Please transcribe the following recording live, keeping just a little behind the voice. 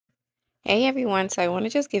Hey everyone, so I want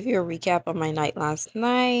to just give you a recap of my night last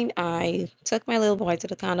night. I took my little boy to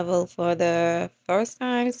the carnival for the first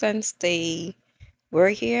time since they were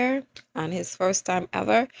here and his first time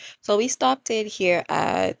ever. So we stopped it here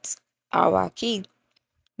at Awaki.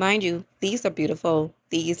 Mind you, these are beautiful.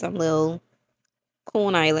 These are little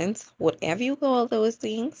Coon Islands, whatever you call those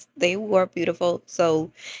things, they were beautiful.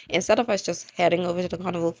 So instead of us just heading over to the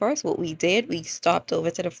carnival first, what we did, we stopped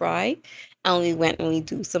over to the fry and we went and we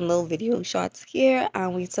do some little video shots here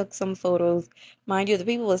and we took some photos. Mind you, the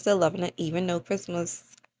people were still loving it, even though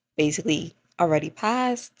Christmas basically already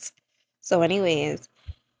passed. So, anyways,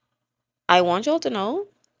 I want y'all to know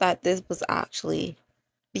that this was actually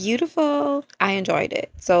beautiful. I enjoyed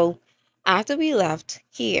it. So after we left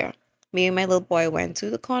here, me and my little boy went to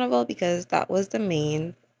the carnival because that was the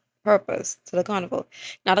main purpose to the carnival.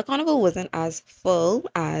 Now the carnival wasn't as full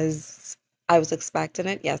as I was expecting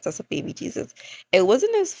it. Yes, that's a baby Jesus. It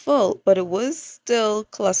wasn't as full, but it was still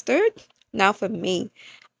clustered. Now for me,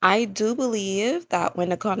 I do believe that when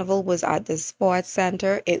the carnival was at the sports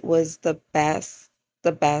center, it was the best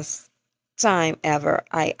time ever.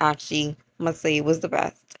 I actually must say it was the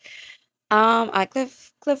best. At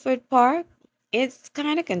Clifford Park, it's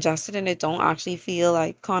kind of congested and it don't actually feel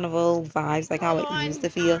like carnival vibes like how it used to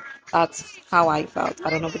feel. That's how I felt. I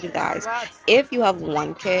don't know about you guys. If you have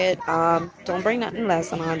one kid, don't bring nothing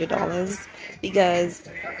less than $100 because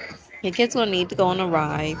your kids gonna need to go on the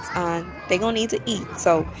rides and they gonna need to eat.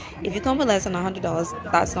 So if you come with less than $100,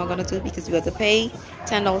 that's not gonna do because you have to pay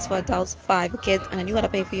 $10 for adults, 5 for kids, and then you gotta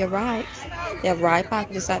pay for your rides. They have ride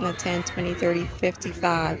packages starting at 10, 20, 30,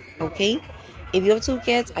 55. Okay? If you have 2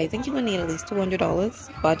 kids, I think you would need at least $200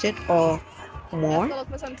 budget or more.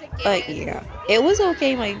 But yeah, it was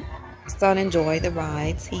okay. My son enjoyed the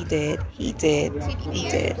rides. He did. He did. He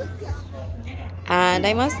did. And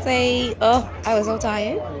I must say, oh, I was so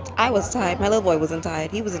tired. I was tired. My little boy wasn't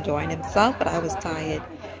tired. He was enjoying himself, but I was tired.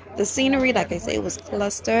 The scenery, like I say, was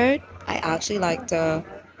clustered. I actually liked the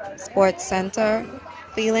sports center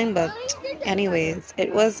feeling, but anyways,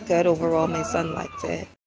 it was good overall. My son liked it.